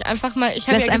 Dann kann ich einfach mal, ich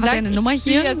habe ja einfach gesagt, deine Nummer ich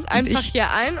hier jetzt einfach hier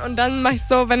ein und dann mache ich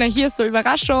so, wenn er hier ist, so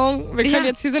Überraschung. Wir können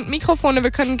jetzt, hier sind Mikrofone, wir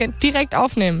können direkt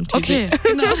aufnehmen. Teasy. Okay,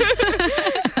 genau.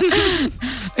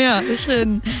 Ja,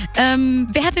 schön.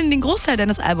 Wer hat denn den Großteil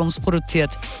deines Albums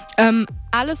produziert?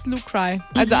 Alles Luke Cry.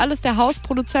 Also alles der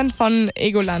Hausproduzent von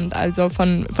Egoland, also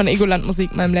von Egoland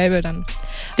Musik, meinem Label dann.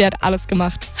 Der hat alles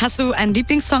gemacht. Hast du einen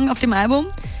Lieblingssong auf dem Album?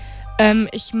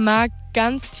 Ich mag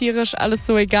ganz tierisch Alles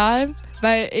so egal,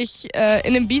 weil ich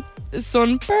in dem Beat ist so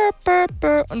ein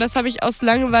Brr, und das habe ich aus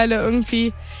Langeweile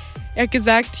irgendwie, er hat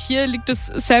gesagt, hier liegt das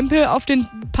Sample auf den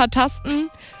paar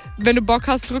Tasten, wenn du Bock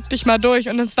hast, drück dich mal durch.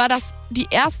 Und das war die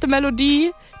erste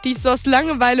Melodie, die ich so aus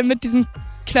Langeweile mit diesem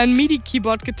kleinen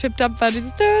MIDI-Keyboard getippt habe, war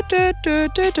dieses und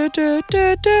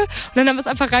dann haben wir es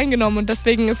einfach reingenommen und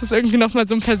deswegen ist es irgendwie nochmal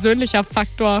so ein persönlicher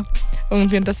Faktor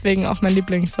irgendwie und deswegen auch mein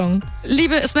Lieblingssong.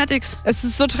 Liebe ESMaticx. Es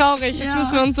ist so traurig, jetzt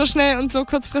müssen wir uns so schnell und so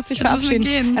kurzfristig verabschieden.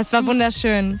 Gehen. Es war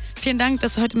wunderschön. Vielen Dank,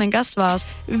 dass du heute mein Gast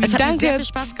warst. Es hat mir sehr viel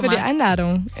Spaß gemacht. Für die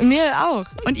Einladung. Mir auch.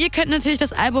 Und ihr könnt natürlich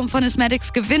das Album von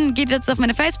ESMaticx gewinnen. Geht jetzt auf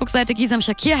meine Facebook-Seite, Gizem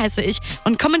Shakir heiße ich,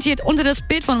 und kommentiert unter das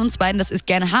Bild von uns beiden, das ihr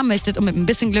gerne haben möchtet. Und mit ein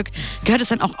bisschen Glück gehört es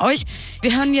dann auch euch.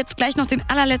 Wir hören jetzt gleich noch den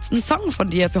allerletzten Song von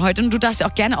dir für heute. Und du darfst ja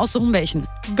auch gerne aussuchen, welchen.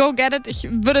 Go get it. Ich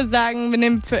würde sagen, wir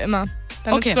nehmen für immer.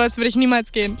 Dann ist es so, als würde ich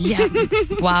niemals gehen. Ja,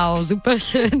 wow, super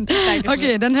schön. Dankeschön.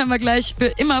 Okay, dann hören wir gleich für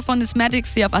immer von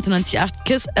ESMaticx hier auf 98.8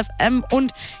 KISS FM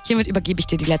und hiermit übergebe ich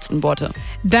dir die letzten Worte.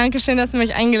 Dankeschön, dass du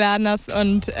mich eingeladen hast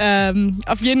und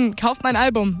auf jeden Fall kauft mein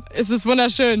Album. Es ist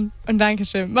wunderschön und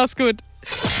Dankeschön. Mach's gut.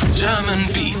 German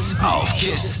Beats auf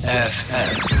KISS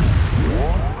FM.